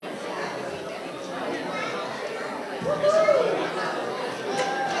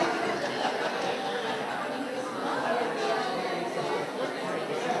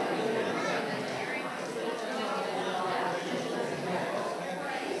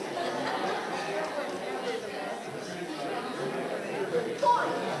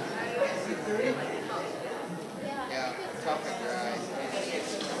Yeah, tough and dry.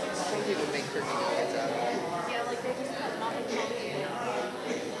 Some people make turkey nuggets out of it. Yeah, like they just cut them off and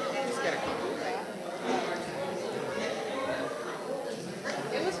Just gotta come with it.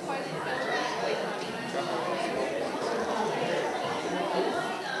 it was quite an adventure.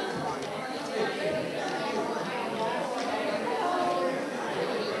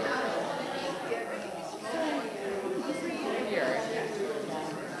 You're alright.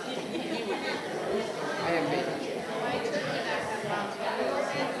 I have bacon.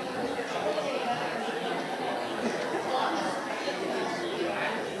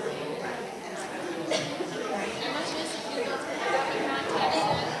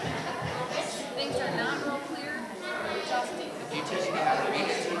 Things are not real clear. If you teach me how to read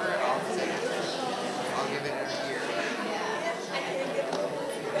it tomorrow, I'll give it a year.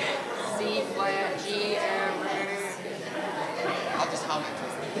 C flat, G, M, I'll just hum it.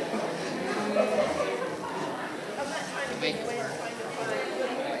 Make it work.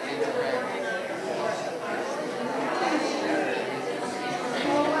 Incorrect. That's what I heard.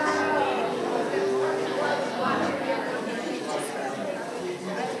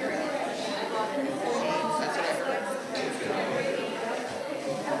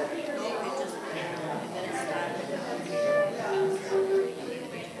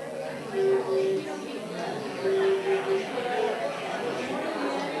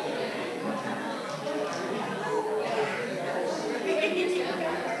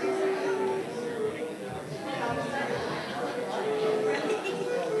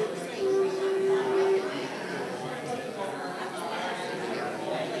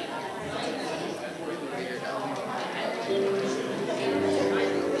 Figure it out.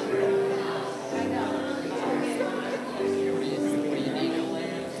 What do you need?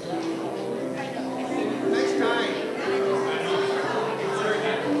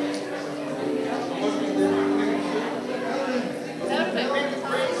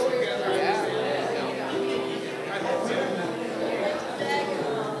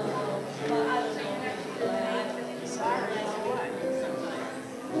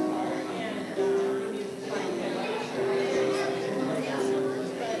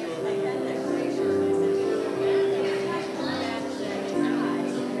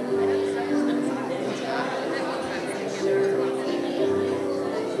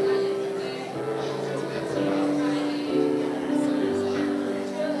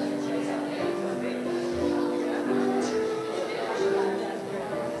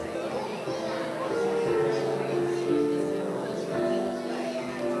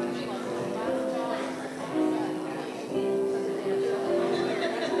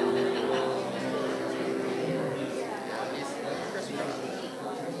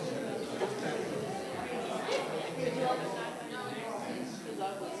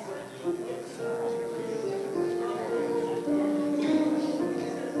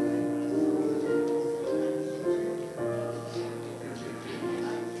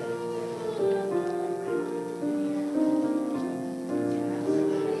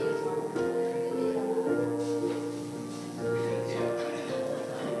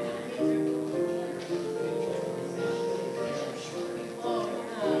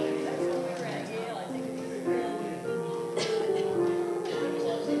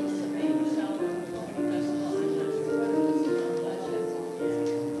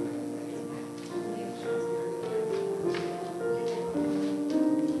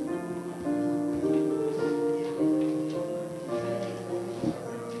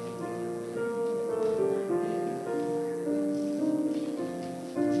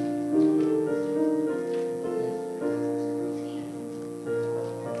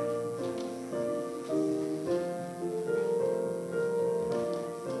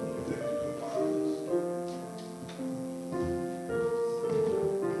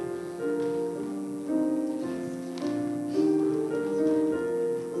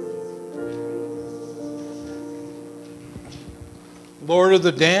 Lord of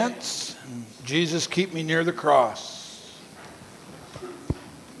the dance, Jesus, keep me near the cross.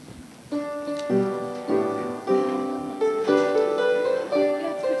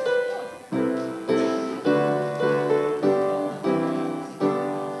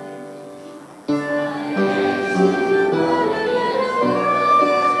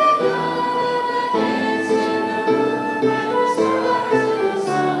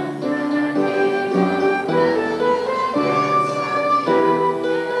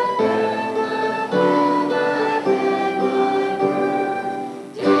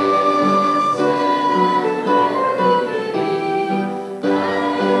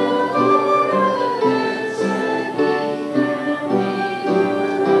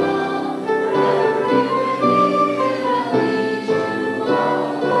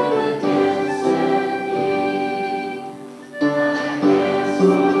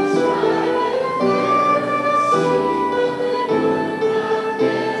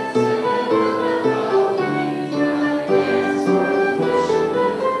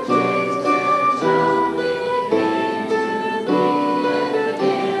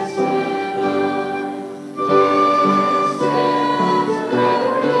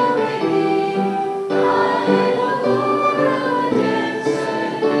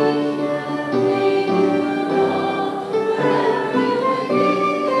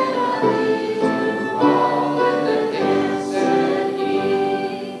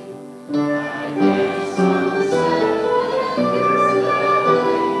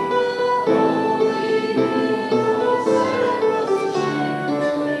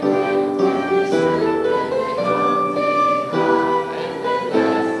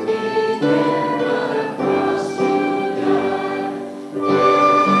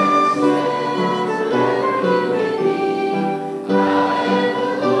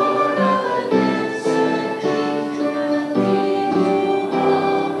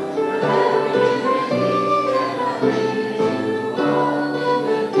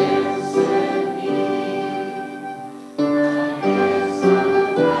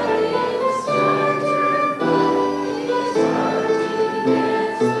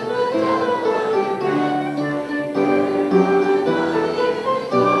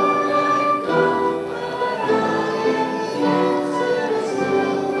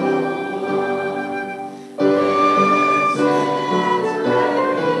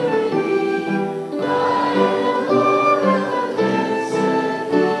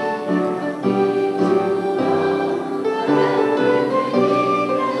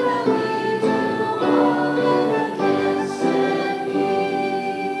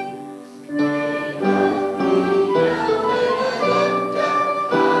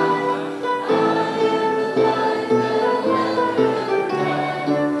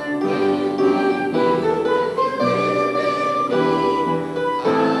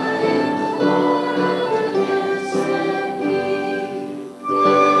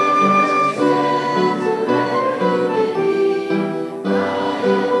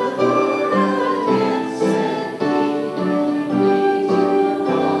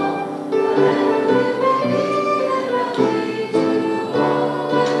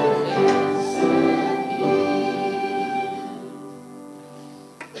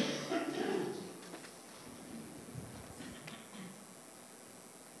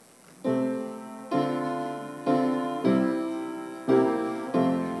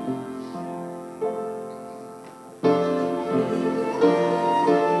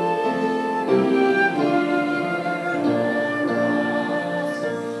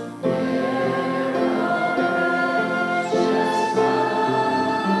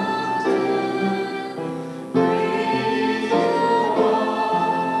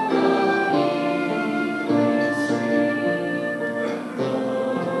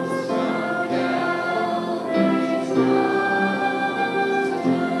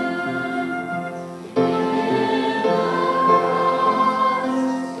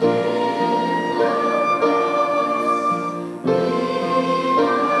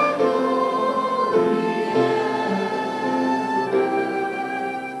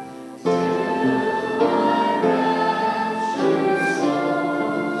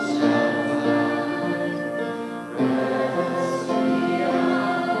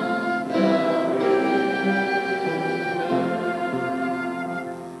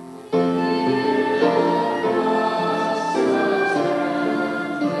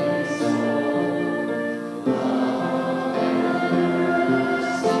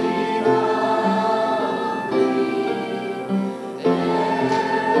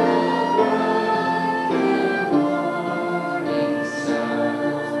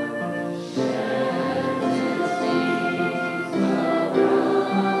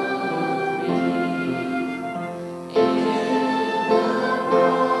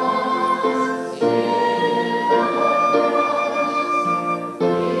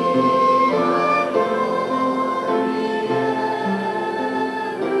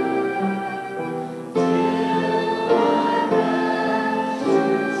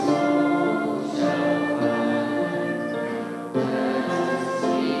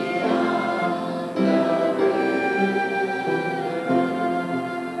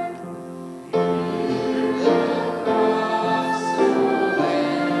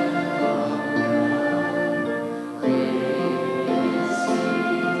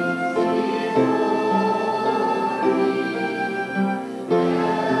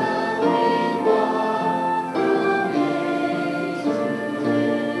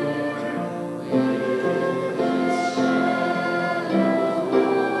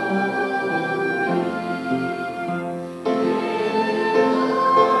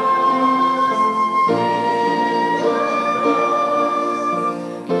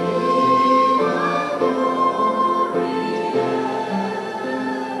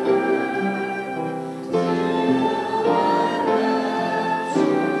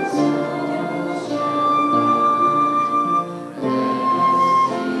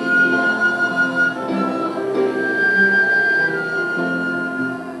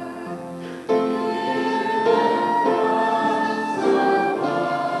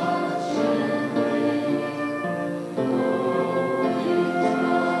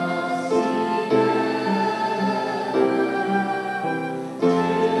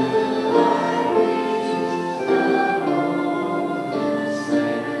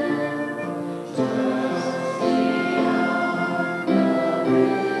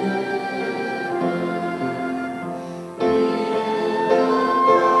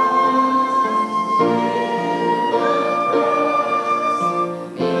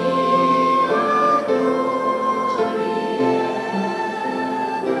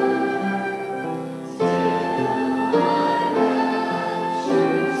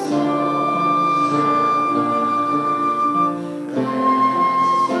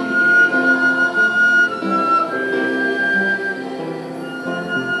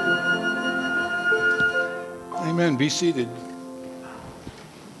 seated.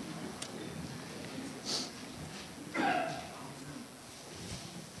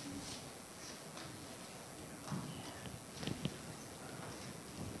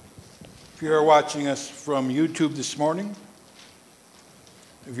 If you are watching us from YouTube this morning,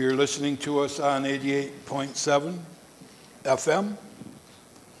 if you're listening to us on 88.7 FM,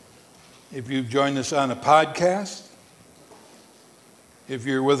 if you've joined us on a podcast, if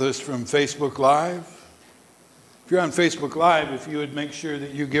you're with us from Facebook Live, if you're on Facebook Live, if you would make sure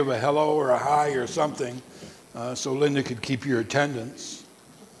that you give a hello or a hi or something so Linda could keep your attendance.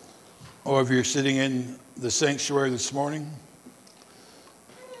 Or if you're sitting in the sanctuary this morning,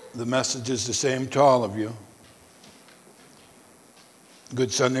 the message is the same to all of you.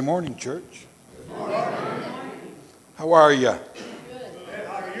 Good Sunday morning, church. Good morning. How are you? Good.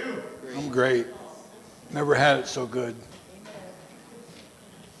 How are you? I'm great. Never had it so good.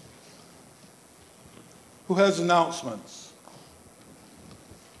 Who has announcements?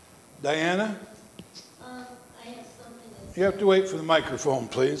 Diana? I have something to You have to wait for the microphone,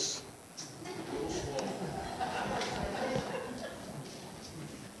 please.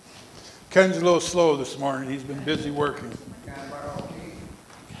 Ken's a little slow this morning. He's been busy working.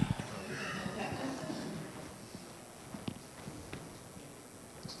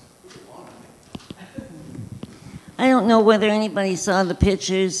 I don't know whether anybody saw the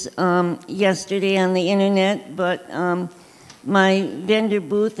pictures yesterday on the internet, but my vendor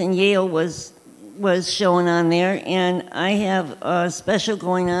booth in Yale was shown on there, and I have a special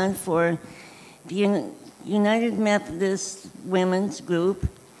going on for the United Methodist Women's Group.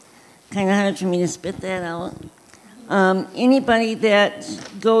 Kind of hard for me to spit that out. Anybody that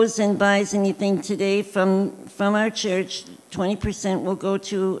goes and buys anything today from our church, 20% will go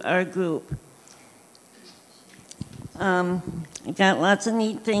to our group. I've got lots of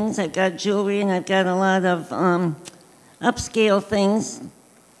neat things. I've got jewelry, and I've got a lot of upscale things.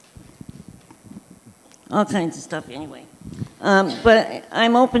 All kinds of stuff anyway. But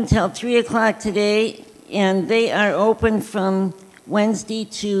I'm open till 3 o'clock today, and they are open from Wednesday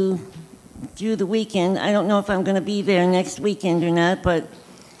through the weekend. I don't know if I'm going to be there next weekend or not, but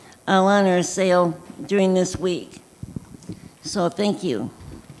I'll honor a sale during this week. So thank you.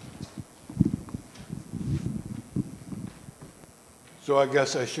 So I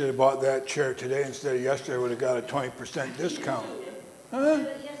guess I should have bought that chair today instead of yesterday. I would have got a 20% discount. Huh?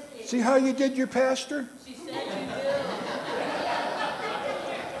 See how you did your pastor? She said you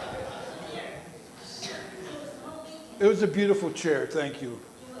do. It was a beautiful chair. Thank you.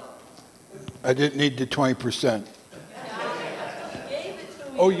 I didn't need the 20%.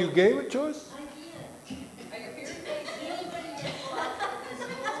 Oh, you gave it to us?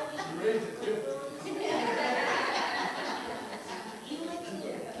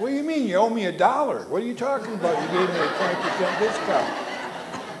 What do you mean? You owe me $1. What are you talking about? You gave me a 20% discount.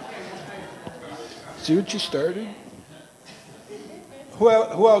 See what you started? Who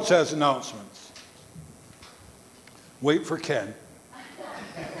else has announcements? Wait for Ken. I'm going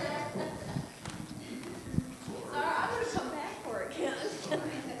to come back for it, Ken.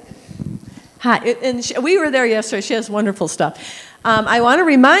 Hi, and we were there yesterday. She has wonderful stuff. I want to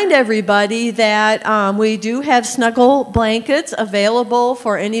remind everybody that we do have snuggle blankets available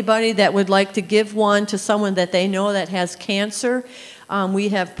for anybody that would like to give one to someone that they know that has cancer. We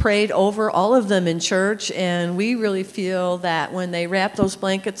have prayed over all of them in church, and we really feel that when they wrap those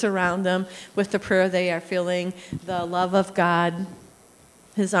blankets around them with the prayer, they are feeling the love of God,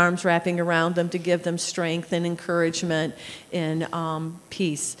 His arms wrapping around them to give them strength and encouragement and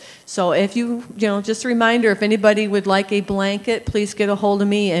peace. So if just a reminder, if anybody would like a blanket, please get a hold of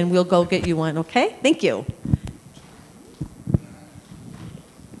me and we'll go get you one, okay? Thank you.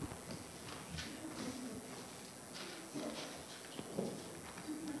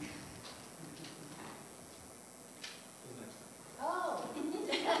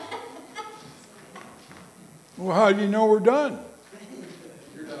 Well, how do you know we're done?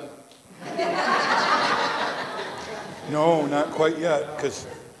 No, not quite yet, because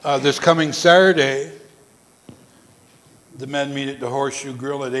this coming Saturday, the men meet at the Horseshoe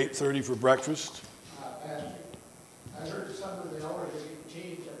Grill at 8:30 for breakfast. Pastor, I heard some of the hours are getting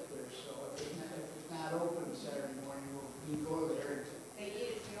changed up there, so if it's not open Saturday morning, we can go there.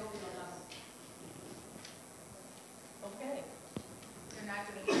 Okay. They're not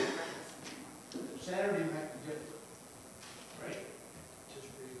going to eat breakfast. Saturday might be different, right? Just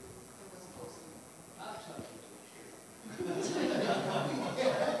for you.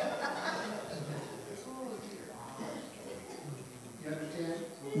 You understand?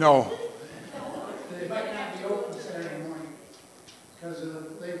 No, They might not be open Saturday morning because of the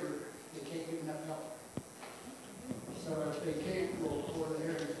labor, they can't get enough help.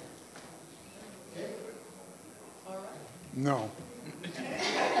 No.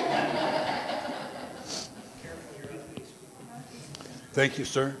 Thank you,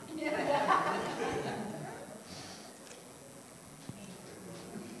 sir.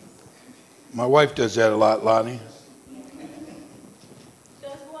 My wife does that a lot, Lonnie.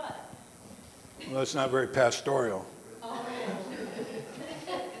 Does what? Well, that's not very pastoral.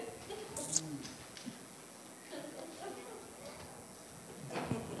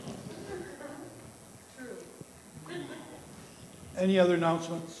 Any other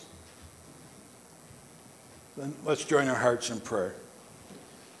announcements? Then let's join our hearts in prayer.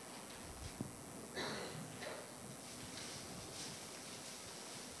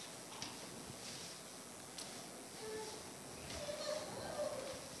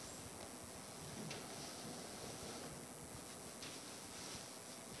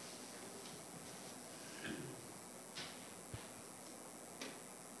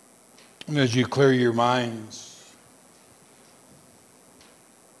 And as you clear your minds,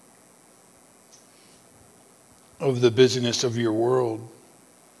 of the busyness of your world,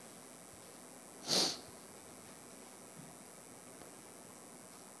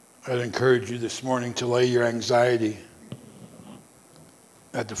 I'd encourage you this morning to lay your anxiety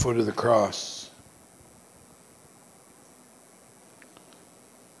at the foot of the cross.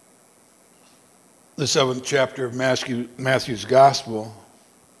 The 7th chapter of Matthew's Gospel,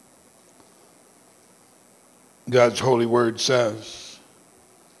 God's holy word says,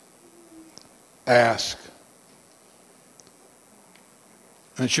 ask,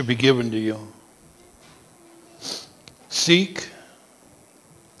 and it shall be given to you. Seek,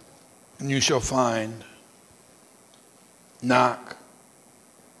 and you shall find. Knock,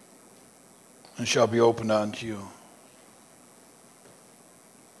 and shall be opened unto you.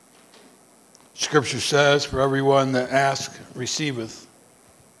 Scripture says, for everyone that asketh receiveth,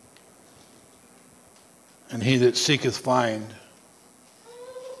 and he that seeketh find,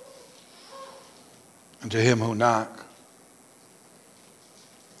 and to him who knock,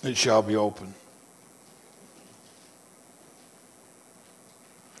 it shall be open.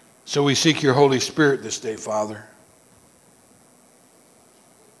 So we seek your Holy Spirit this day, Father,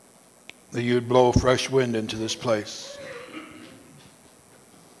 that you would blow fresh wind into this place.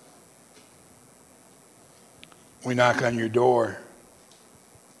 We knock on your door,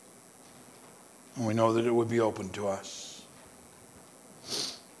 and we know that it would be open to us.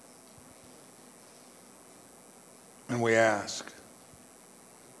 And we ask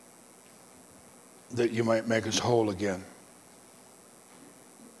that you might make us whole again.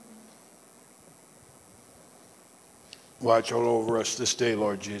 Watch all over us this day,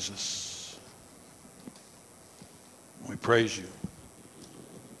 Lord Jesus. We praise you.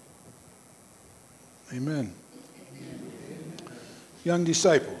 Amen. Young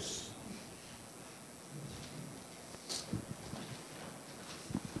disciples.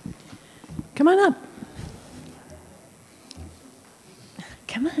 Come on up.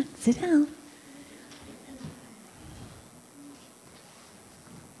 Come on, sit down.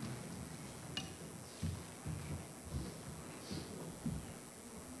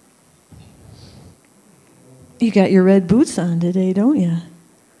 You got your red boots on today, don't you?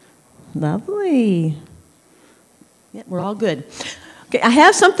 Lovely. Yeah, we're all good. Okay, I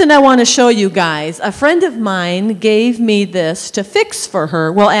have something I want to show you guys. A friend of mine gave me this to fix for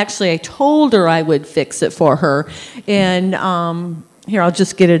her. Well, actually, I told her I would fix it for her. And here, I'll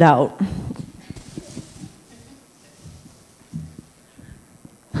just get it out.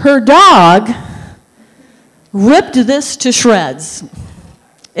 Her dog ripped this to shreds.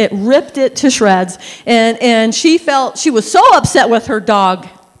 It ripped it to shreds. And she was so upset with her dog,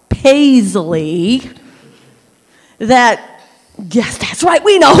 Paisley, that, yes, that's right,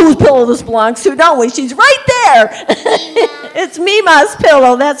 we know whose pillow this belongs to, don't we? She's right there. It's Mima's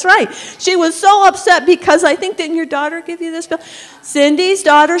pillow, that's right. She was so upset because I think, didn't your daughter give you this pillow? Cindy's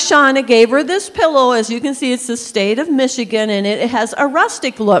daughter, Shauna, gave her this pillow. As you can see, it's the state of Michigan, and it has a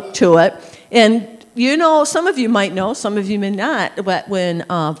rustic look to it. And you know, some of you might know, some of you may not, but when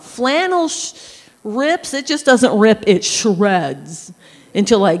flannel rips, it just doesn't rip, it shreds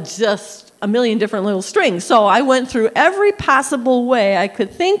into like just a million different little strings. So I went through every possible way I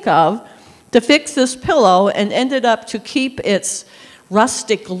could think of to fix this pillow and ended up to keep its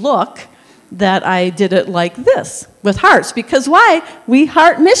rustic look that I did it like this with hearts. Because why? We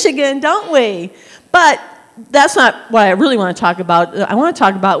heart Michigan, don't we? But that's not what I really want to talk about. I want to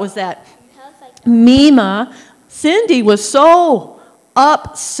talk about was that Mima, Cindy was so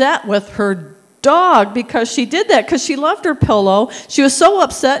upset with her dog because she did that, because she loved her pillow. She was so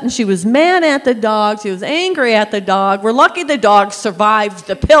upset and she was mad at the dog. She was angry at the dog. We're lucky the dog survived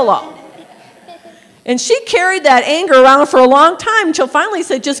the pillow. And she carried that anger around for a long time until finally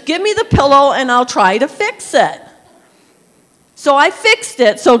said, just give me the pillow and I'll try to fix it. So I fixed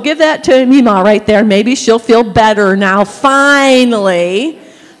it. So give that to Mima right there. Maybe she'll feel better now, finally,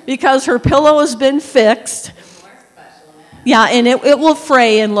 because her pillow has been fixed. Yeah, and it will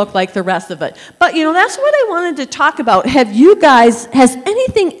fray and look like the rest of it. But, you know, that's what I wanted to talk about. Have you guys, has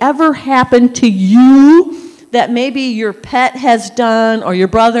anything ever happened to you that maybe your pet has done, or your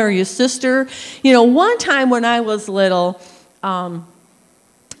brother or your sister? You know, one time when I was little, I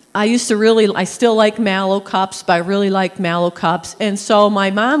still like Mallow cups, but I really like Mallow cups. And so my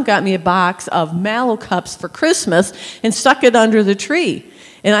mom got me a box of Mallow cups for Christmas and stuck it under the tree.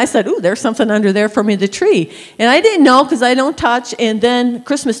 And I said, ooh, there's something under there for me, the tree. And I didn't know because I don't touch. And then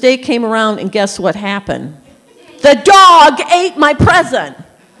Christmas Day came around, and guess what happened? The dog ate my present.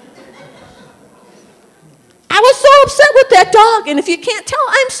 I was so upset with that dog. And if you can't tell,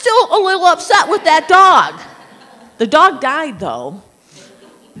 I'm still a little upset with that dog. The dog died, though.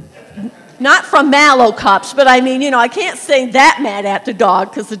 Not from Mallow cups, but I mean, you know, I can't say that mad at the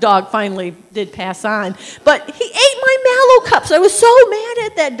dog because the dog finally did pass on. But he ate my Mallow cups. I was so mad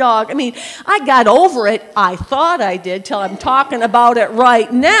at that dog. I mean, I got over it. I thought I did till I'm talking about it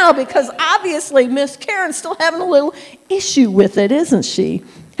right now, because obviously Miss Karen's still having a little issue with it, isn't she?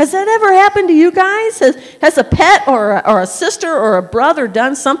 Has that ever happened to you guys? Has a pet or a sister or a brother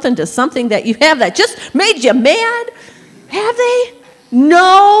done something to something that you have that just made you mad? Have they?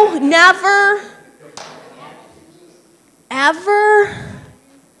 No, never, ever.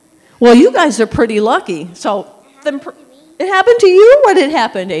 Well, you guys are pretty lucky. So, it happened to you? What had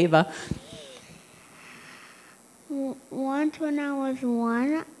happened, Ava? Once when I was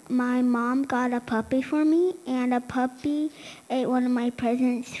 1, my mom got a puppy for me, and a puppy ate one of my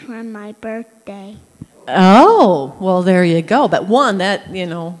presents from my birthday. Oh, well, there you go. But one, that, you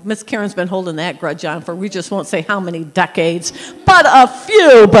know, Miss Karen's been holding that grudge on for, we just won't say how many decades, but a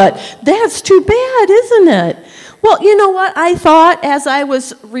few. But that's too bad, isn't it? Well, you know what I thought as I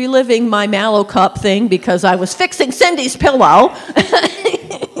was reliving my Mallow cup thing, because I was fixing Cindy's pillow,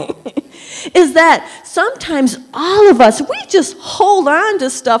 is that sometimes all of us, we just hold on to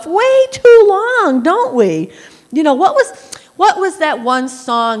stuff way too long, don't we? You know, what was that one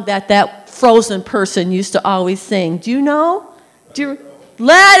song that Frozen person used to always sing? Do you know?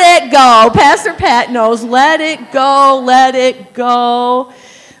 Let it go. Pastor Pat knows. Let it go, let it go.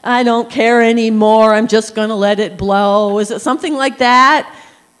 I don't care anymore. I'm just going to let it blow. Is it something like that?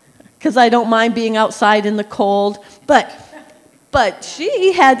 Because I don't mind being outside in the cold. But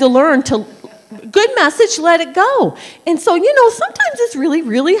she had to learn to, good message, let it go. And so, you know, sometimes it's really,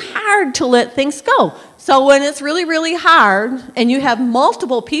 really hard to let things go. So when it's really, really hard, and you have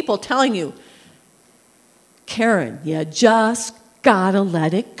multiple people telling you, Karen, you just gotta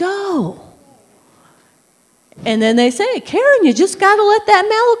let it go. And then they say, Karen, you just gotta let that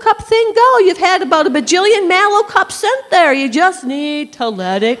Mallow cup thing go. You've had about a bajillion Mallow cups sent there. You just need to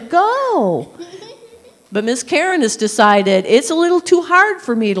let it go. But Miss Karen has decided it's a little too hard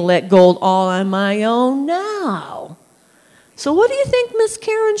for me to let go all on my own now. So what do you think Miss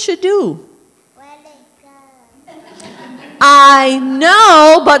Karen should do? I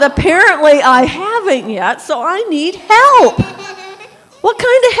know, but apparently I haven't yet, so I need help. What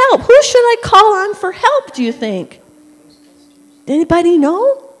kind of help? Who should I call on for help, do you think? Anybody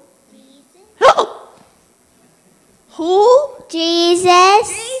know? Oh. Who?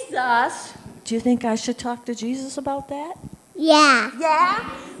 Jesus. Jesus. Do you think I should talk to Jesus about that? Yeah. Yeah?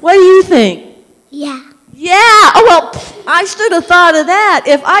 What do you think? Yeah. Yeah, oh, well, I should have thought of that.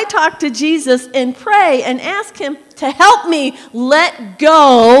 If I talk to Jesus and pray and ask him to help me let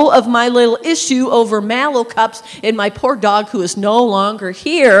go of my little issue over Mallow cups and my poor dog who is no longer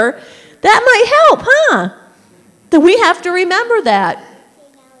here, that might help, huh? Then we have to remember that.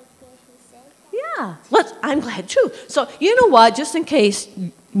 Yeah, I'm glad too. So you know what, just in case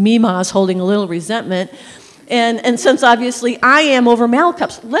Mima's holding a little resentment, and since obviously I am over Mallow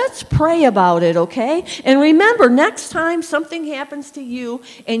cups, let's pray about it, okay? And remember, next time something happens to you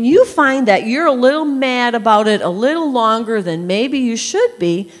and you find that you're a little mad about it a little longer than maybe you should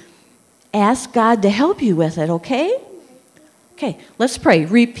be, ask God to help you with it, okay? Okay, let's pray.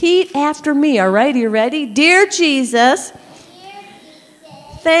 Repeat after me, all right? Are you ready? Dear Jesus,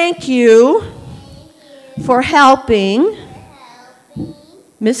 thank you for helping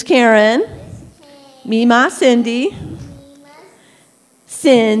Miss Karen, Mima, Cindy,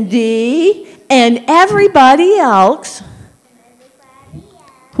 and everybody else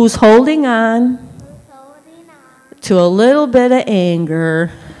who's holding on to a little bit of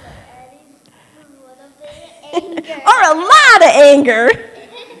anger. Or a lot of anger.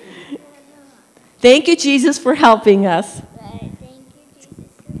 Thank you, Jesus, for helping us. Thank you, Jesus.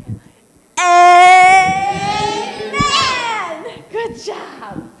 Amen. Good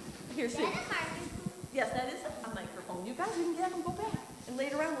job. Here, see. Yes, that is a microphone. You guys, we can get up and go back. And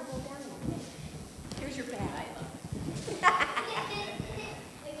later on, we'll go down. Here's your bag.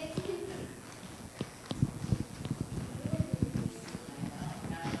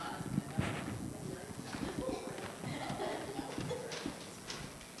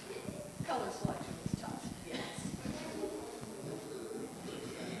 Color selection is tough. Yes.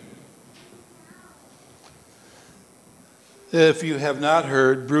 If you have not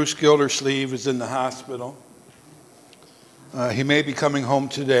heard, Bruce Gildersleeve is in the hospital. He may be coming home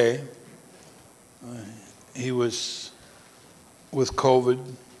today. He was with COVID.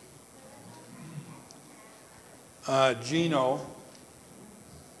 Gino,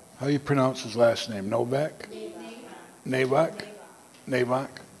 how do you pronounce his last name? Novak? Navak? Navak.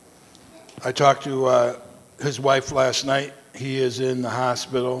 I talked to his wife last night. He is in the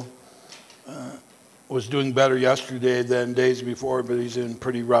hospital. Was doing better yesterday than days before, but he's in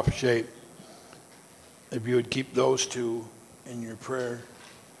pretty rough shape. If you would keep those two in your prayer.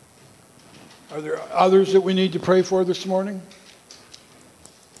 Are there others that we need to pray for this morning?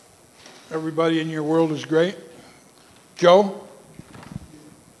 Everybody in your world is great. Joe?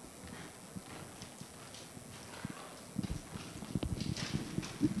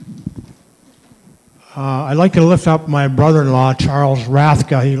 I'd like to lift up my brother-in-law, Charles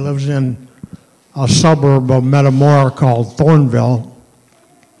Rathka. He lives in a suburb of Metamora called Thornville.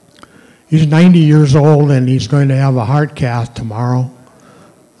 He's 90 years old and he's going to have a heart cath tomorrow.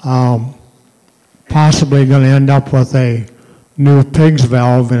 Possibly going to end up with a new pig's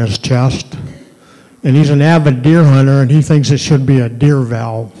valve in his chest. And he's an avid deer hunter and he thinks it should be a deer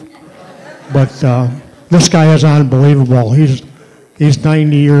valve. But this guy is unbelievable. He's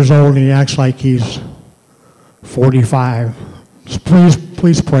 90 years old and he acts like he's 45. So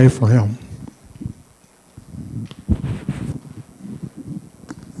please pray for him.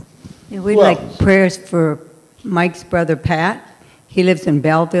 We'd like prayers for Mike's brother Pat. He lives in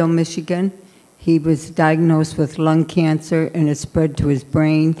Belleville, Michigan. He was diagnosed with lung cancer and it spread to his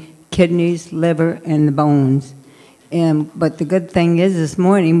brain, kidneys, liver, and the bones. But the good thing is this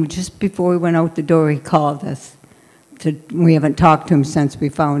morning, just before we went out the door, he called us. We haven't talked to him since we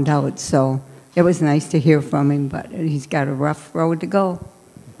found out, so it was nice to hear from him, but he's got a rough road to go.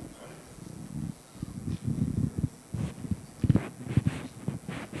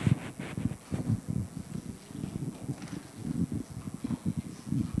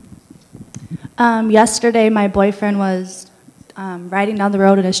 Yesterday, my boyfriend was riding down the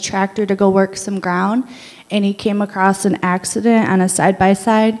road in his tractor to go work some ground, and he came across an accident on a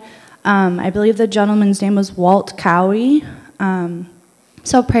side-by-side. I believe the gentleman's name was Walt Cowie.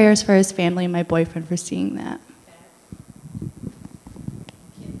 So prayers for his family and my boyfriend for seeing that.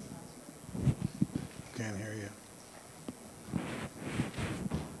 Can't hear you.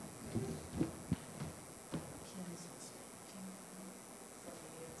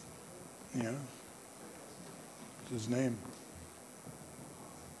 Yeah. What's his name?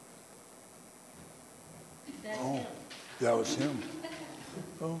 Oh, that was him.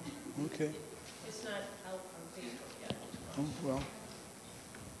 Oh, okay. It's not out on Facebook yet. Oh, well.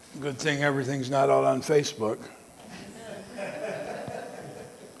 Good thing everything's not out on Facebook.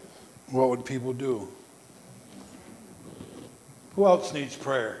 What would people do? Who else needs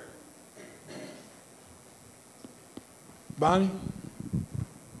prayer? Bonnie?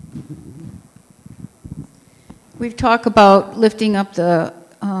 We've talked about lifting up the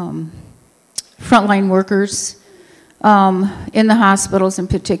frontline workers in the hospitals in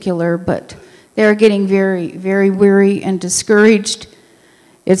particular, but they're getting very, very weary and discouraged.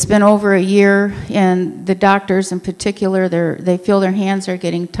 It's been over a year, and the doctors in particular, they feel their hands are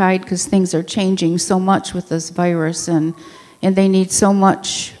getting tied because things are changing so much with this virus, and they need so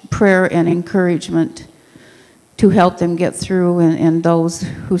much prayer and encouragement to help them get through, and those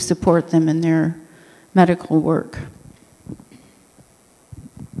who support them in their medical work.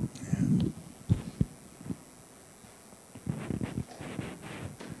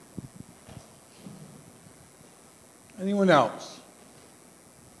 Anyone else?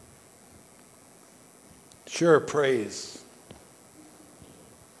 Share praise.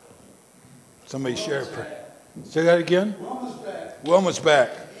 Somebody share praise. Say that again? Wilma's back. Wilma's back.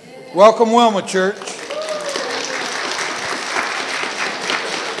 Welcome, Wilma Church.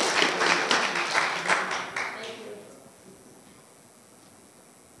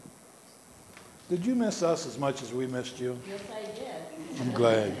 Did you miss us as much as we missed you? Yes, I did. I'm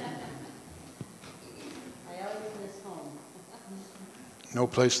glad. I always miss home. No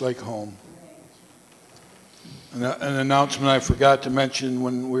place like home. An announcement I forgot to mention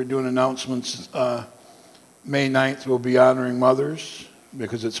when we're doing announcements, May 9th we'll be honoring mothers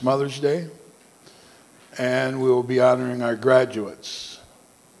because it's Mother's Day, and we will be honoring our graduates.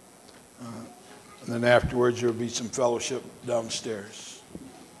 And then afterwards there will be some fellowship downstairs.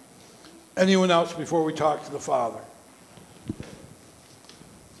 Anyone else before we talk to the Father?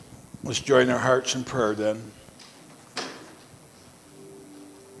 Let's join our hearts in prayer then.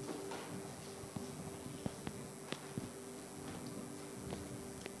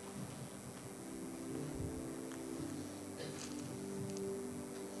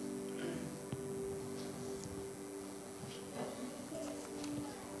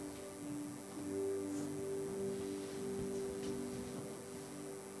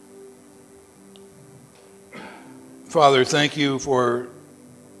 Father, thank you for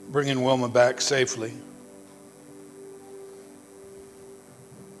bringing Wilma back safely.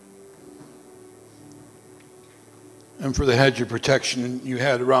 And for the hedge of protection you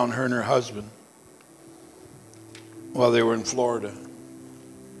had around her and her husband while they were in Florida.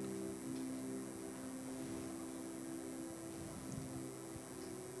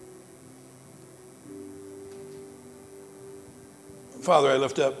 Father, I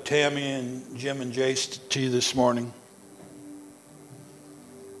lift up Tammy and Jim and Jace to you this morning,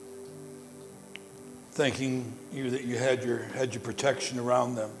 thanking you that you had your hedge of protection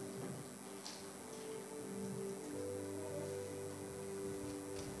around them.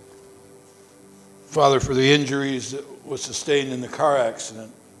 Father, for the injuries that was sustained in the car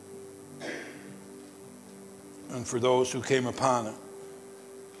accident, and for those who came upon it.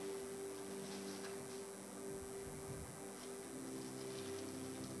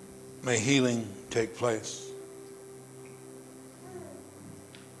 May healing take place.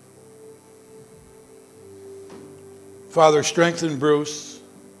 Father, strengthen Bruce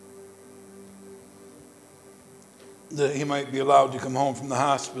that he might be allowed to come home from the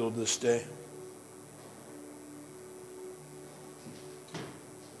hospital this day.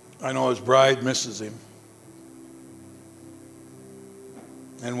 I know his bride misses him,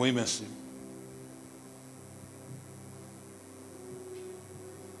 and we miss him.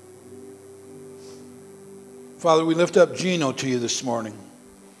 Father, we lift up Gino to you this morning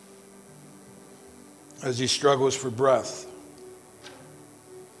as he struggles for breath.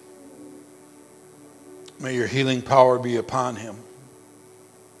 May your healing power be upon him.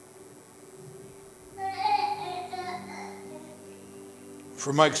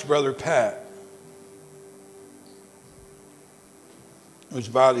 For Mike's brother Pat, whose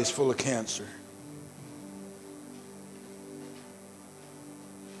body is full of cancer.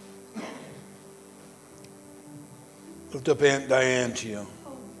 Lift up Aunt Diane to you.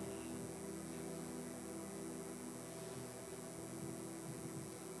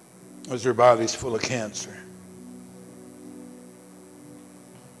 As her body's full of cancer.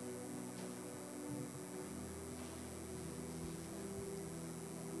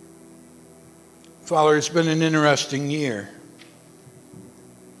 Father, it's been an interesting year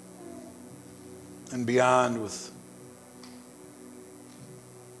and beyond with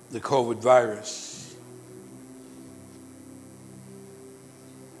the COVID virus.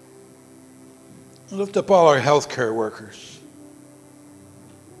 Lift up all our healthcare workers.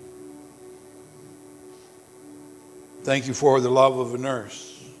 Thank you for the love of a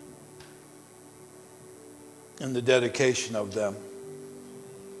nurse and the dedication of them.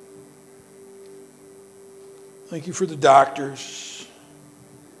 Thank you for the doctors.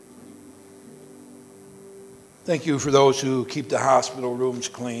 Thank you for those who keep the hospital rooms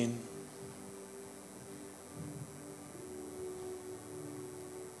clean.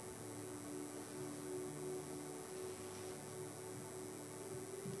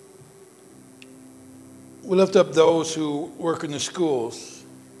 We lift up those who work in the schools.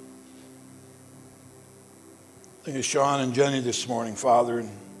 I think of Sean and Jenny this morning, Father, and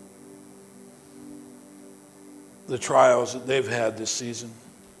the trials that they've had this season.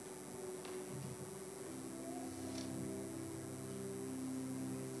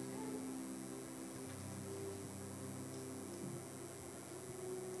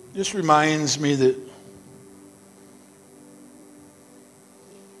 Just reminds me that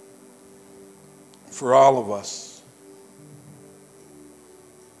for all of us,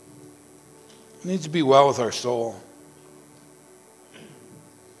 it needs to be well with our soul.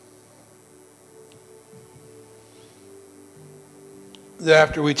 That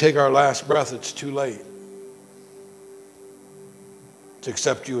after we take our last breath, it's too late to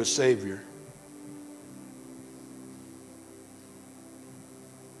accept you as Savior.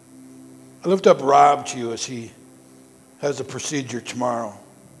 I lift up Rob to you as he has a procedure tomorrow.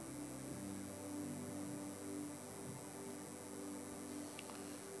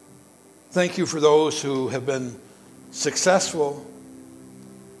 Thank you for those who have been successful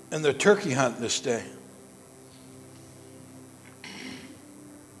in the turkey hunt this day.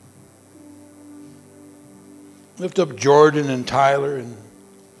 Lift up Jordan and Tyler and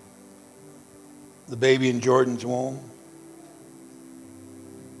the baby in Jordan's womb.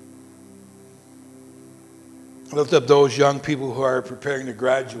 Lift up those young people who are preparing to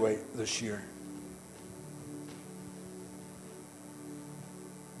graduate this year.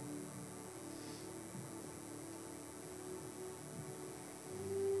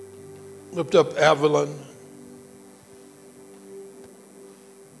 Lift up Evelyn,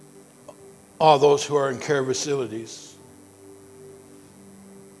 all those who are in care facilities.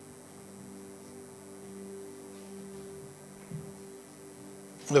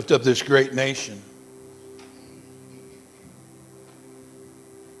 Lift up this great nation.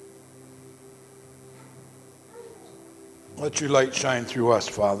 Let your light shine through us,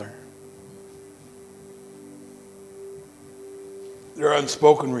 Father. There are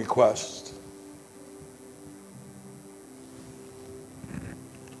unspoken requests.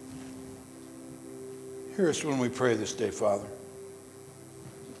 Hear us when we pray this day, Father.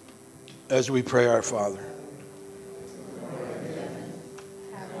 As we pray our Father.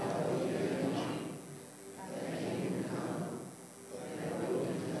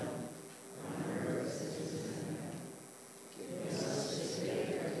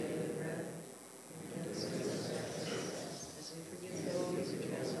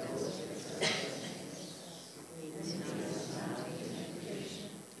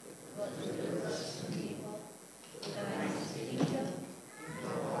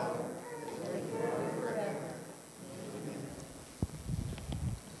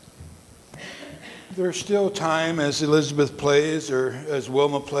 There's still time as Elizabeth plays or as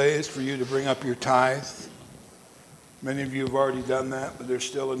Wilma plays for you to bring up your tithe. Many of you have already done that, but there's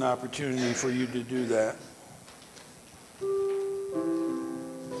still an opportunity for you to do that.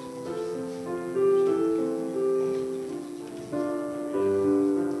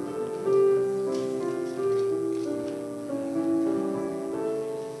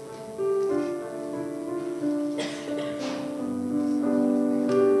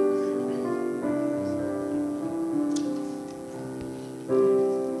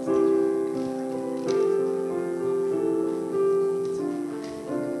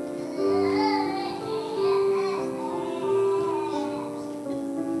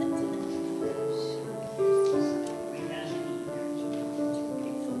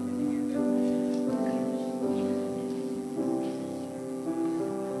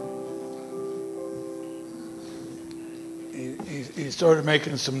 He started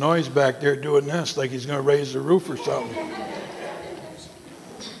making some noise back there doing this, like he's going to raise the roof or something.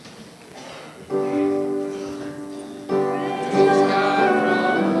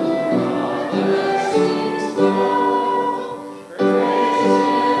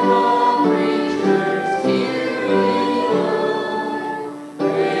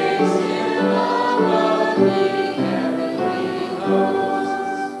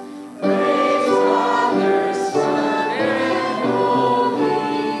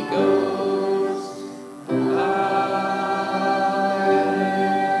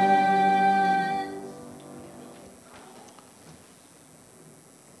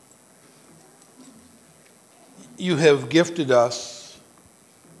 You have gifted us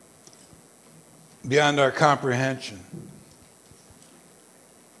beyond our comprehension.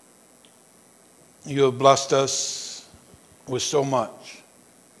 You have blessed us with so much.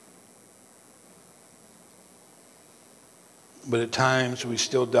 But at times we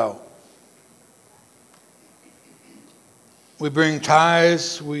still doubt. We bring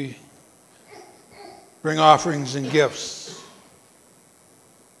tithes, we bring offerings and gifts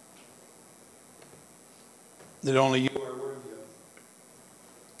that only you are worthy of.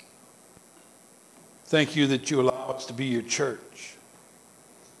 Thank you that you allow us to be your church.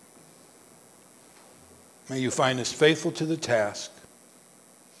 May you find us faithful to the task.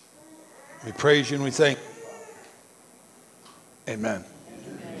 We praise you and we thank you. Amen.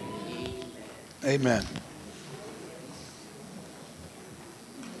 Amen.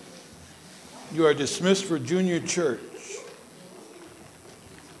 You are dismissed for junior church.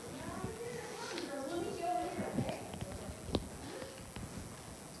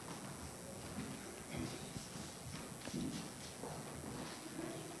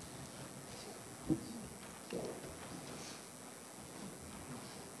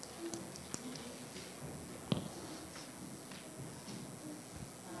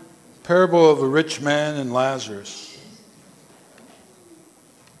 Parable of a rich man and Lazarus.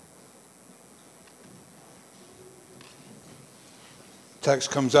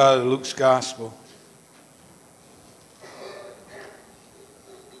 Text comes out of Luke's Gospel.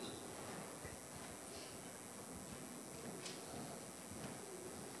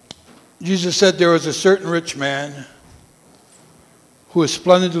 Jesus said there was a certain rich man who was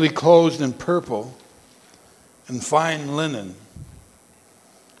splendidly clothed in purple and fine linen,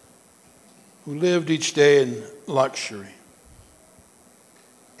 who lived each day in luxury.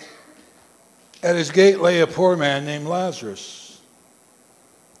 At his gate lay a poor man named Lazarus,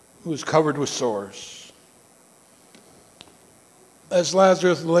 who was covered with sores. As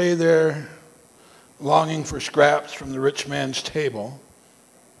Lazarus lay there, longing for scraps from the rich man's table,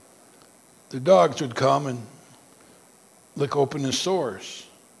 the dogs would come and lick open his sores.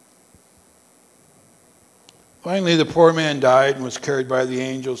 Finally, the poor man died and was carried by the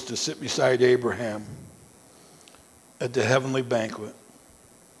angels to sit beside Abraham at the heavenly banquet.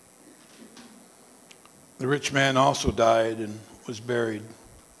 The rich man also died and was buried.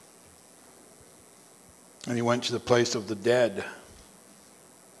 And he went to the place of the dead.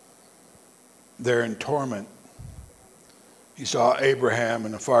 There in torment, he saw Abraham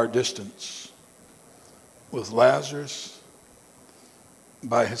in a far distance with Lazarus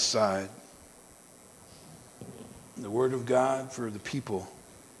by his side. The word of God for the people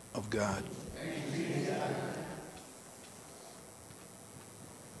of God.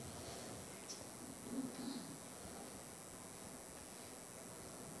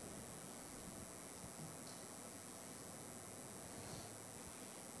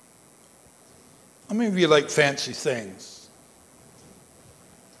 How many of you like fancy things?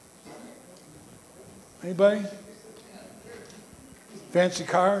 Anybody? Fancy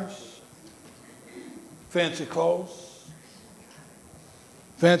cars? Fancy clothes?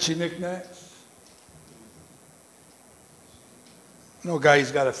 Fancy knickknacks? I know a guy,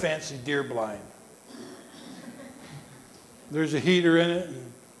 he's got a fancy deer blind. There's a heater in it,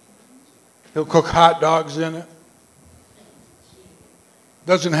 and he'll cook hot dogs in it.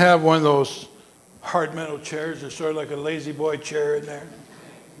 Doesn't have one of those hard metal chairs. There's sort of like a lazy boy chair in there.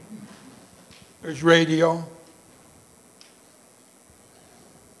 There's radio.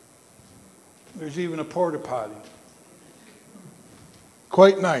 There's even a porta potty.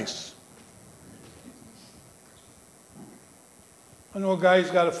 Quite nice. I know a guy,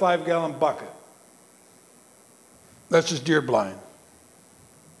 he's got a 5-gallon bucket. That's his deer blind.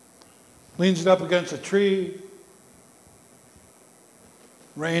 Leans it up against a tree.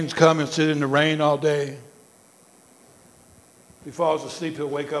 Rain's come and sit in the rain all day. If he falls asleep, he'll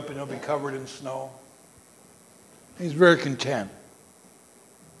wake up and he'll be covered in snow. He's very content.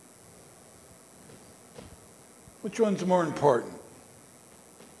 Which one's more important?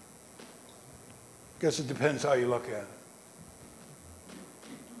 I guess it depends how you look at it.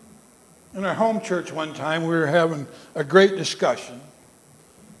 In our home church one time, we were having a great discussion,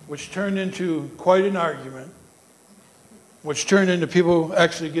 which turned into quite an argument, which turned into people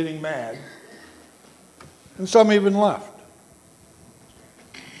actually getting mad, and some even left.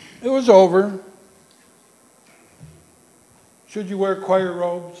 It was over. Should you wear choir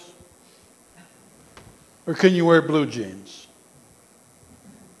robes? Or can you wear blue jeans?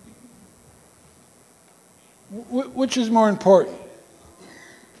 Which is more important?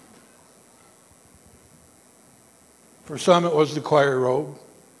 For some it was the choir robe.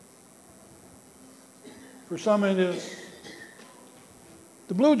 For some it is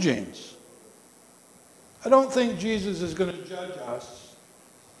the blue jeans. I don't think Jesus is going to judge us.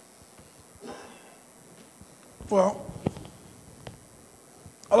 Well,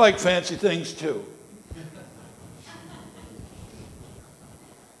 I like fancy things too.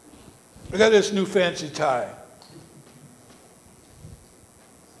 I got this new fancy tie.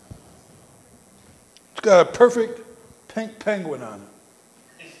 It's got a perfect pink penguin on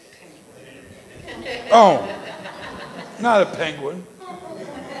it. Oh, not a penguin.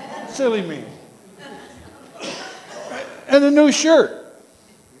 Silly me. And a new shirt.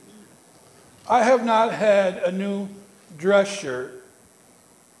 I have not had a new dress shirt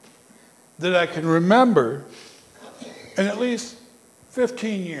that I can remember in at least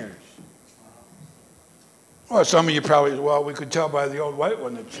 15 years. Well, some of you probably, well, we could tell by the old white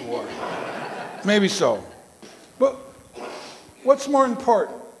one that you wore. Maybe so. But what's more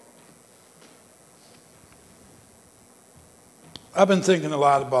important? I've been thinking a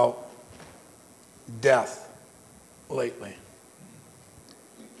lot about death lately.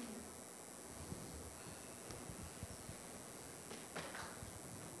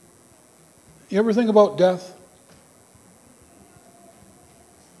 You ever think about death?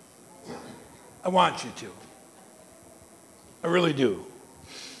 I want you to. I really do.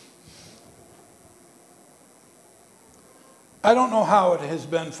 I don't know how it has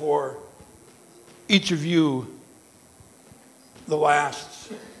been for each of you the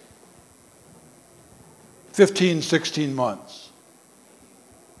last 15, 16 months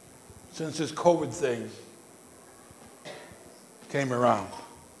since this COVID thing came around.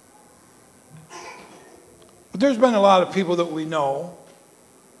 But there's been a lot of people that we know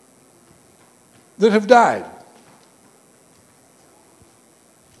that have died.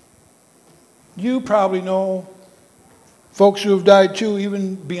 You probably know folks who have died too,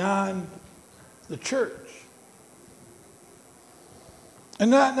 even beyond the church. And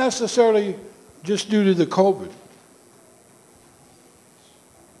not necessarily just due to the COVID.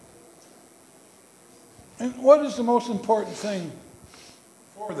 And what is the most important thing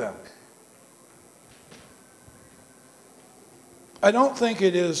for them? I don't think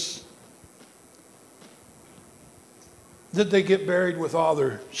it is that they get buried with all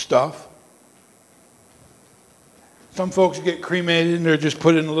their stuff. Some folks get cremated and they're just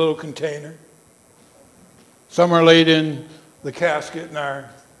put in a little container. Some are laid in the casket and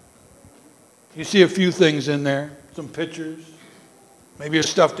you see a few things in there, some pictures, maybe a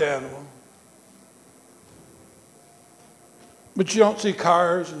stuffed animal. But you don't see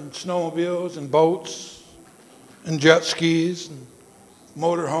cars and snowmobiles and boats and jet skis and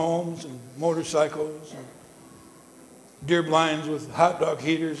motor homes and motorcycles and deer blinds with hot dog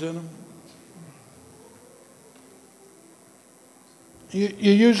heaters in them. You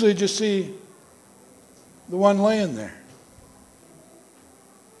usually just see the one laying there.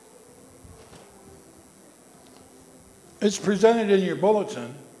 It's presented in your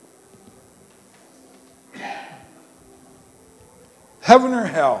bulletin. Heaven or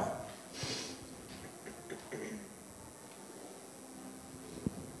hell?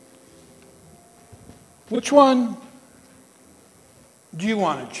 Which one do you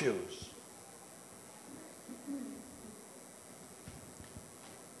want to choose?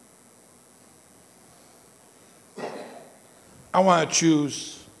 I want to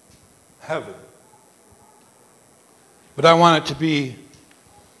choose heaven. But I want it to be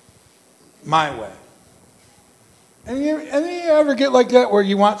my way. And you ever get like that where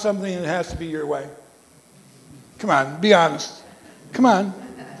you want something and it has to be your way? Come on, be honest. Come on.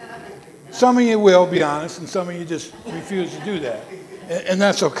 Some of you will be honest, and some of you just refuse to do that. And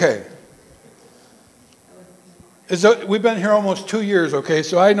that's okay. We've been here almost 2 years, okay?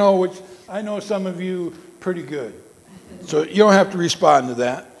 So I know some of you pretty good. So you don't have to respond to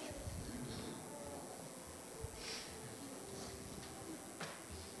that.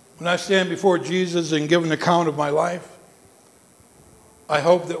 When I stand before Jesus and give an account of my life, I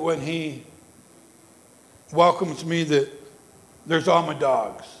hope that when he welcomes me that there's all my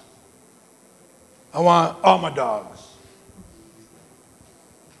dogs. I want all my dogs.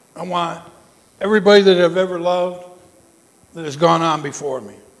 I want everybody that I've ever loved that has gone on before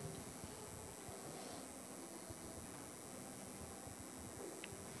me.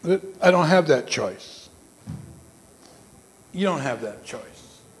 But I don't have that choice. You don't have that choice.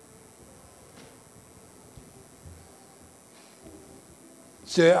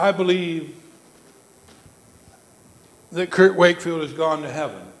 See, I believe that Kurt Wakefield has gone to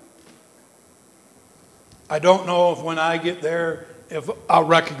heaven. I don't know if when I get there, if I'll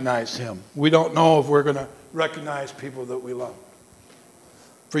recognize him. We don't know if we're going to recognize people that we love.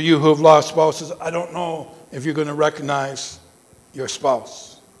 For you who have lost spouses, I don't know if you're going to recognize your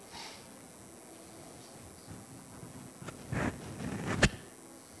spouse.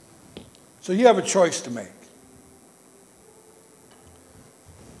 So you have a choice to make.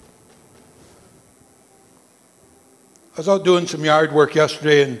 I was out doing some yard work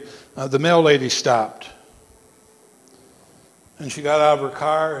yesterday, and the mail lady stopped. And she got out of her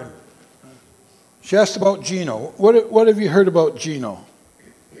car, and she asked about Gino. What have you heard about Gino?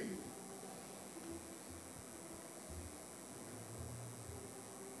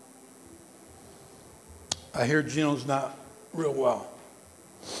 I hear Gino's not real well.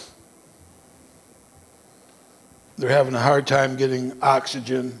 They're having a hard time getting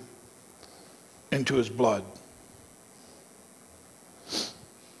oxygen into his blood.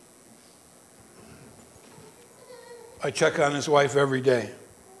 I check on his wife every day.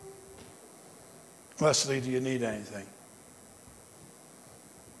 Leslie, do you need anything?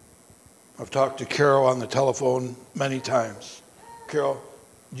 I've talked to Carol on the telephone many times. Carol,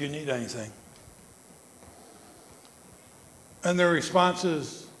 do you need anything? And their response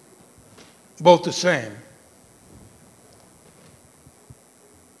is both the same.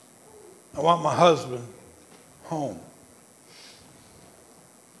 I want my husband home.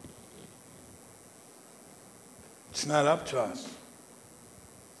 It's not up to us.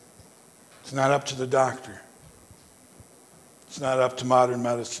 It's not up to the doctor. It's not up to modern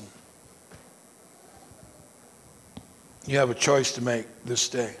medicine. You have a choice to make this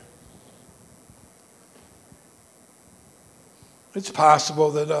day. It's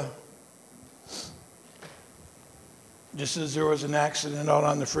possible that just as there was an accident out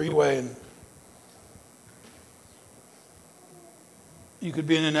on the freeway, and you could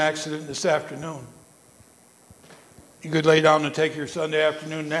be in an accident this afternoon. You could lay down and take your Sunday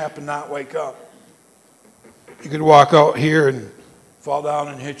afternoon nap and not wake up. You could walk out here and fall down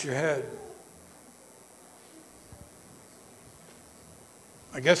and hit your head.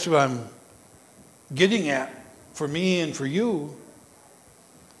 I guess what I'm getting at for me and for you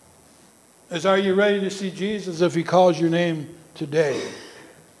is, are you ready to see Jesus if he calls your name today?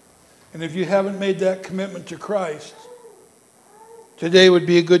 And if you haven't made that commitment to Christ, today would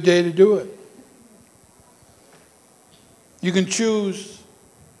be a good day to do it. You can choose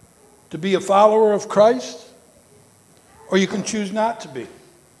to be a follower of Christ, or you can choose not to be.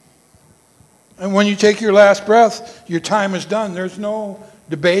 And when you take your last breath, your time is done. There's no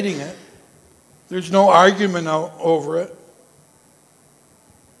debating it. There's no argument over it.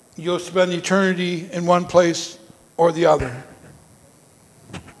 You'll spend eternity in one place or the other.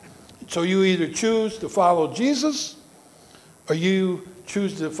 So you either choose to follow Jesus, or you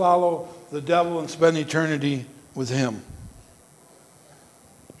choose to follow the devil and spend eternity with him.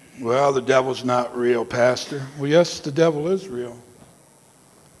 Well, the devil's not real, Pastor. Well, yes, the devil is real.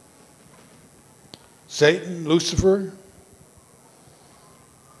 Satan, Lucifer,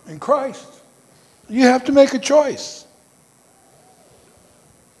 and Christ. You have to make a choice.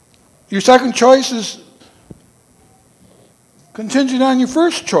 Your second choice is contingent on your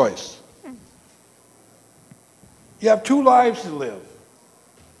first choice. You have 2 lives to live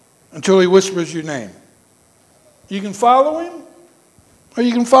until he whispers your name. You can follow him, or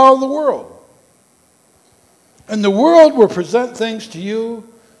you can follow the world. And the world will present things to you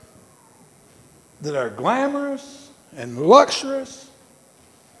that are glamorous and luxurious.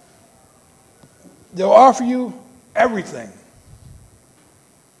 They'll offer you everything.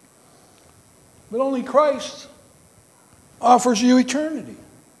 But only Christ offers you eternity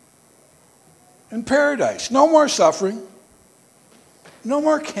and paradise. No more suffering, no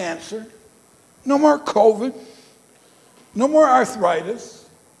more cancer, no more COVID, no more arthritis,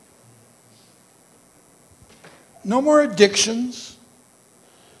 no more addictions,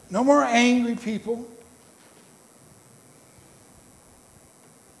 no more angry people.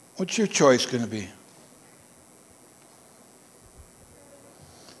 What's your choice going to be?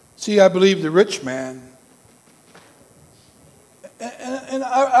 See, I believe the rich man, and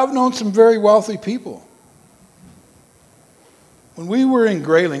I've known some very wealthy people. When we were in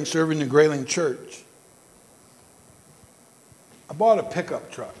Grayling, serving the Grayling Church, I bought a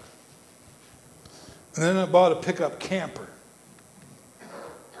pickup truck. And then I bought a pickup camper.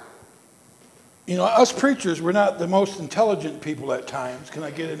 You know, us preachers, we're not the most intelligent people at times. Can I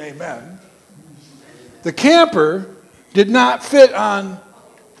get an amen? The camper did not fit on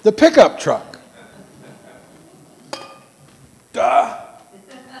the pickup truck. Duh.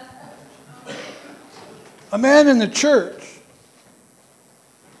 A man in the church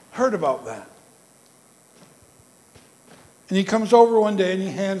heard about that. And he comes over one day and he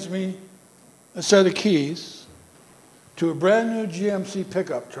hands me a set of keys to a brand new GMC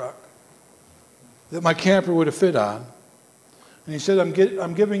pickup truck that my camper would have fit on. And he said,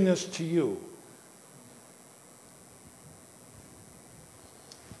 I'm giving this to you.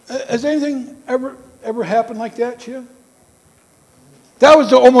 Has anything ever happened like that to you? That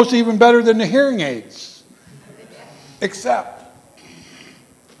was almost even better than the hearing aids. Except,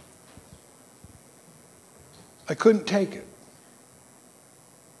 I couldn't take it.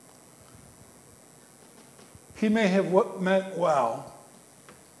 He may have meant well.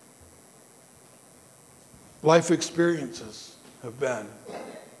 Life experiences have been.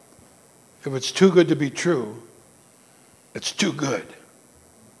 If it's too good to be true, it's too good.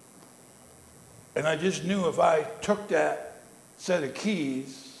 And I just knew if I took that set of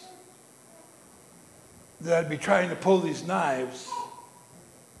keys, that I'd be trying to pull these knives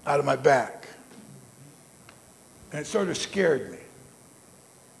out of my back. And it sort of scared me.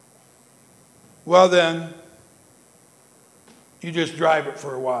 Well then, you just drive it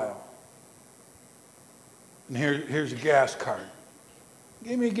for a while. And here's a gas card.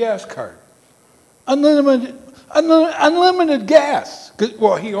 Give me a gas card. Unlimited gas.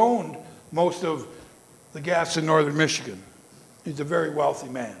 Well, he owned most of the gas in northern Michigan. He's a very wealthy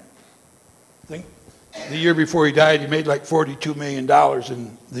man. I think the year before he died, he made like $42 million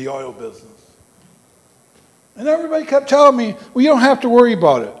in the oil business. And everybody kept telling me, well, you don't have to worry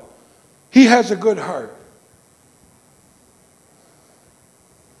about it. He has a good heart.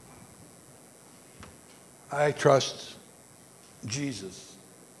 I trust Jesus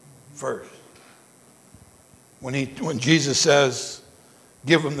first. When Jesus says,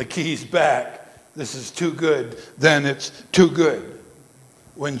 give him the keys back, this is too good, then it's too good.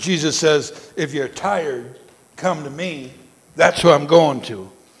 When Jesus says, if you're tired, come to me, that's who I'm going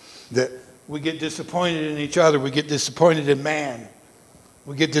to. That we get disappointed in each other. We get disappointed in man.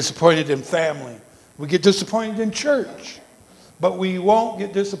 We get disappointed in family. We get disappointed in church. But we won't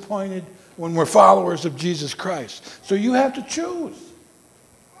get disappointed when we're followers of Jesus Christ. So you have to choose.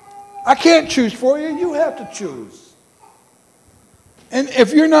 I can't choose for you. You have to choose. And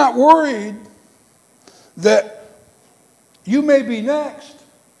if you're not worried that you may be next,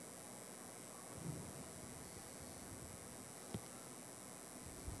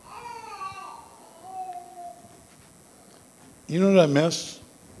 you know what I miss?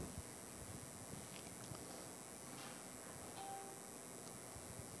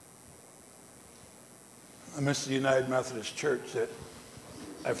 I miss the United Methodist Church that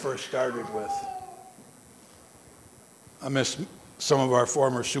I first started with. I miss some of our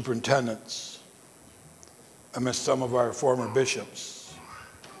former superintendents. I miss some of our former bishops.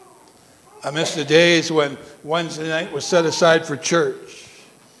 I miss the days when Wednesday night was set aside for church.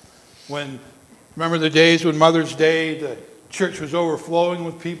 Remember the days when Mother's Day, the church was overflowing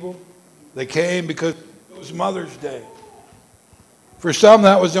with people? They came because it was Mother's Day. For some,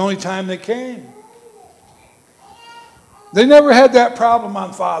 that was the only time they came. They never had that problem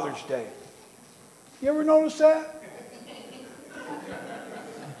on Father's Day. You ever notice that?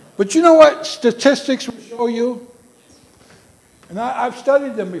 But you know what statistics will show you? And I've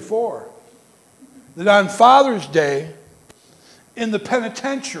studied them before. That on Father's Day, in the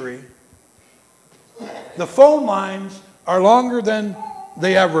penitentiary, the phone lines are longer than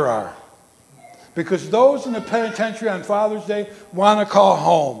they ever are. Because those in the penitentiary on Father's Day want to call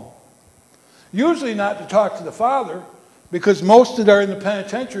home. Usually not to talk to the father, because most that are in the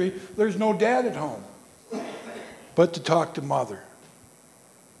penitentiary, there's no dad at home. But to talk to mother.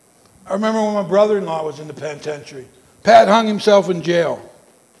 I remember when my brother-in-law was in the penitentiary. Pat hung himself in jail.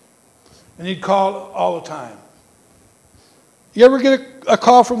 And he'd call all the time. You ever get a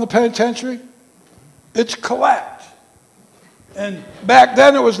call from the penitentiary? It's collect. And back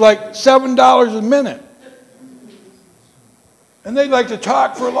then it was like $7 a minute. And they'd like to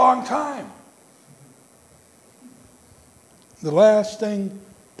talk for a long time. The last thing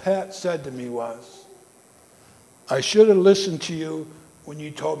Pat said to me was, I should have listened to you when you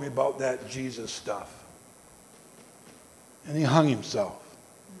told me about that Jesus stuff. And he hung himself.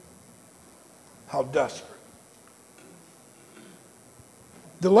 How desperate.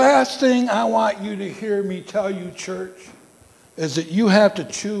 The last thing I want you to hear me tell you, church, is that you have to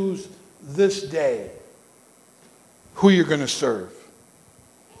choose this day who you're going to serve.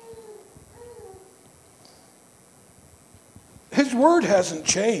 His word hasn't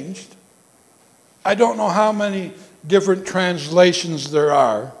changed. I don't know how many different translations there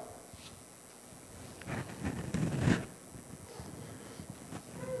are.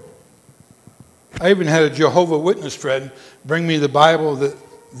 I even had a Jehovah's Witness friend bring me the Bible that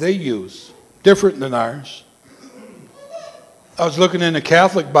they use, different than ours. I was looking in the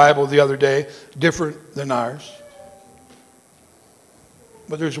Catholic Bible the other day, different than ours.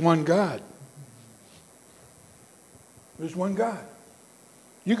 But there's one God. There's one God.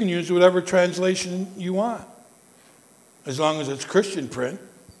 You can use whatever translation you want, as long as it's Christian print.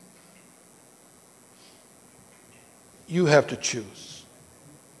 You have to choose.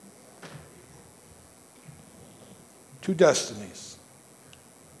 Two destinies.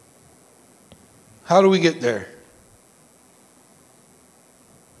 How do we get there?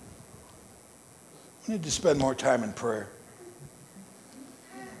 We need to spend more time in prayer.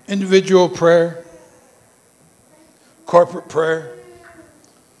 Individual prayer, corporate prayer.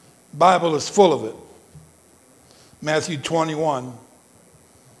 Bible is full of it. Matthew 21.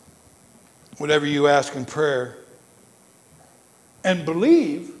 Whatever you ask in prayer and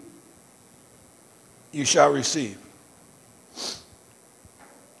believe, you shall receive.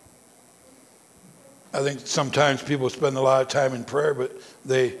 I think sometimes people spend a lot of time in prayer, but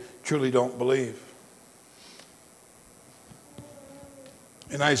they truly don't believe.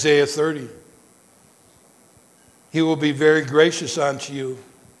 In Isaiah 30, he will be very gracious unto you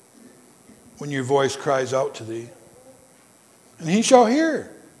when your voice cries out to thee. And he shall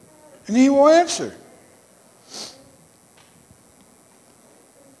hear, and he will answer.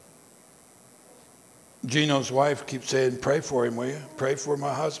 Gino's wife keeps saying, pray for him, will you? Pray for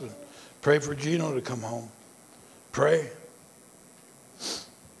my husband. Pray for Gino to come home. Pray.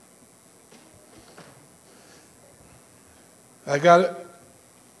 I got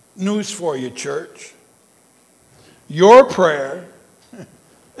news for you, church. your prayer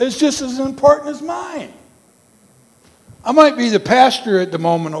is just as important as mine. I might be the pastor at the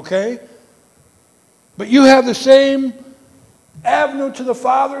moment, okay? But you have the same avenue to the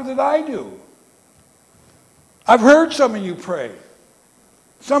Father that I do. I've heard some of you pray.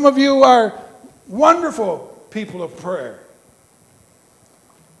 Some of you are wonderful people of prayer.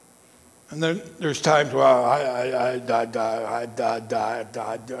 And then there's times where I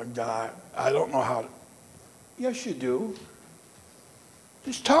don't know how to. Yes, you do.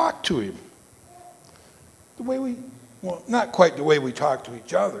 Just talk to him. The way we, well, not quite the way we talk to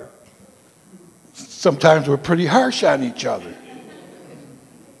each other. Sometimes we're pretty harsh on each other.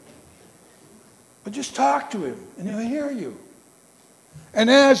 But just talk to him, and he'll hear you. And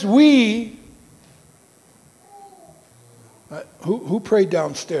as we... who prayed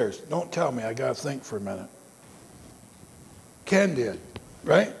downstairs? Don't tell me. I got to think for a minute. Ken did,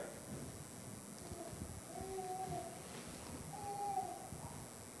 right?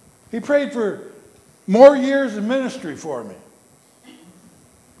 He prayed for more years of ministry for me.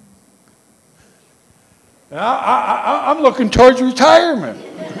 And I'm looking towards retirement.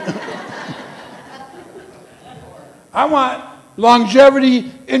 I want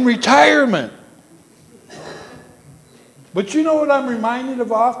longevity in retirement. But you know what I'm reminded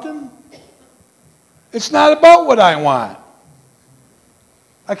of often? It's not about what I want.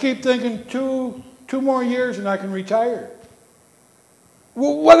 I keep thinking two more years and I can retire.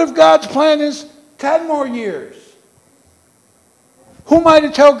 Well, what if God's plan is 10 more years? Who am I to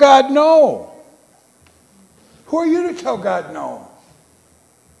tell God no? Who are you to tell God no?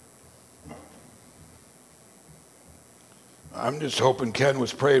 I'm just hoping Ken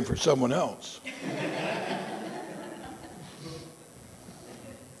was praying for someone else.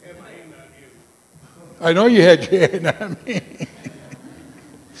 I know you had your hand on me.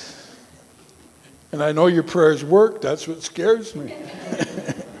 And I know your prayers work. That's what scares me.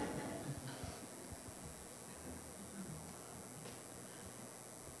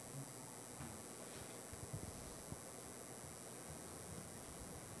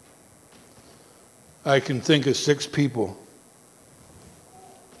 I can think of 6 people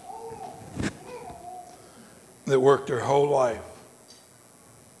that worked their whole life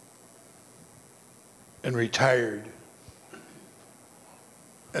and retired.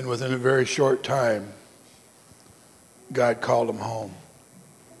 And within a very short time, God called them home.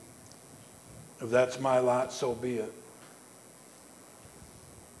 If that's my lot, so be it.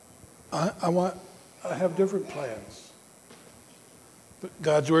 I have different plans. But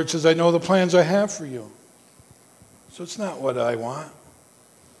God's word says, I know the plans I have for you. So it's not what I want.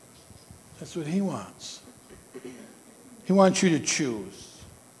 That's what he wants. He wants you to choose.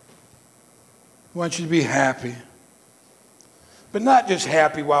 He wants you to be happy. But not just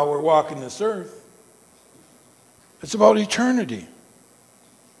happy while we're walking this earth. It's about eternity.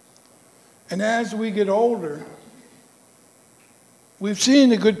 And as we get older, we've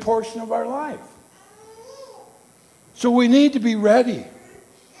seen a good portion of our life. So we need to be ready,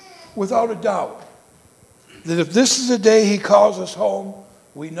 without a doubt, that if this is the day he calls us home,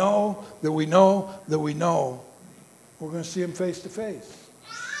 we know that we know that we know we're going to see him face to face.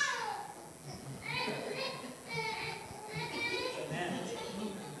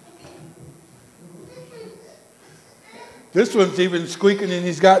 This one's even squeaking and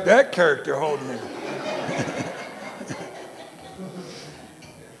he's got that character holding him.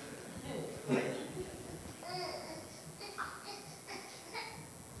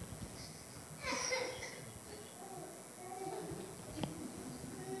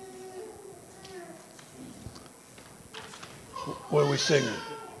 What are we singing?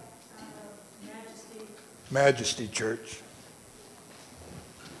 Majesty, church.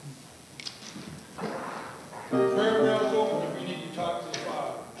 Prayer bell's open if you need to talk to the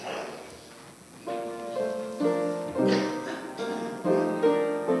Father.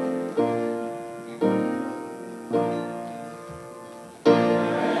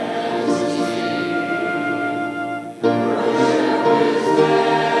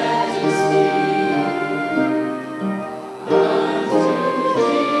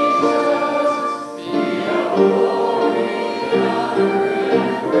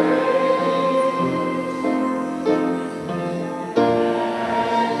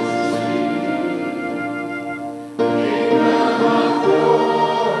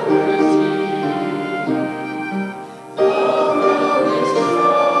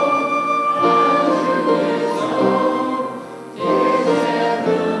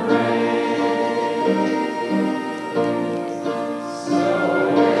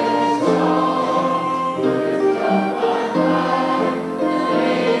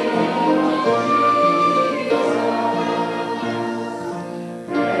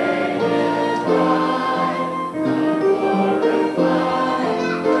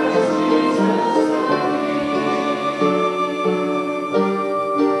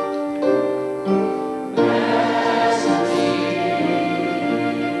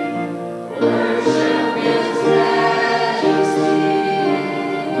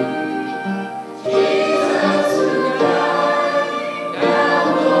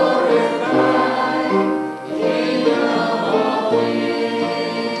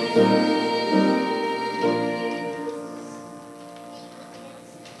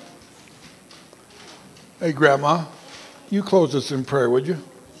 Hey, Grandma, you close us in prayer, would you?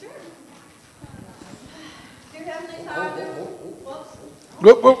 Dear Heavenly Father,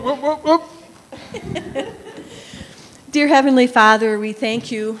 Whoop, whoop, whoop, whoop, whoop. Dear Heavenly Father, we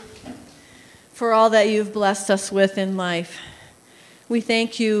thank you for all that you've blessed us with in life. We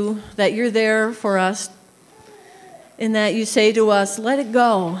thank you that you're there for us and that you say to us, let it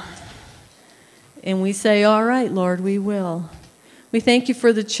go. And we say, all right, Lord, we will. We thank you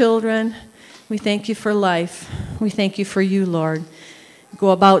for the children. We thank you for life. We thank you for you, Lord. Go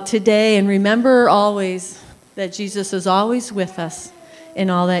about today and remember always that Jesus is always with us in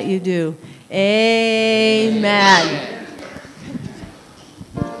all that you do. Amen.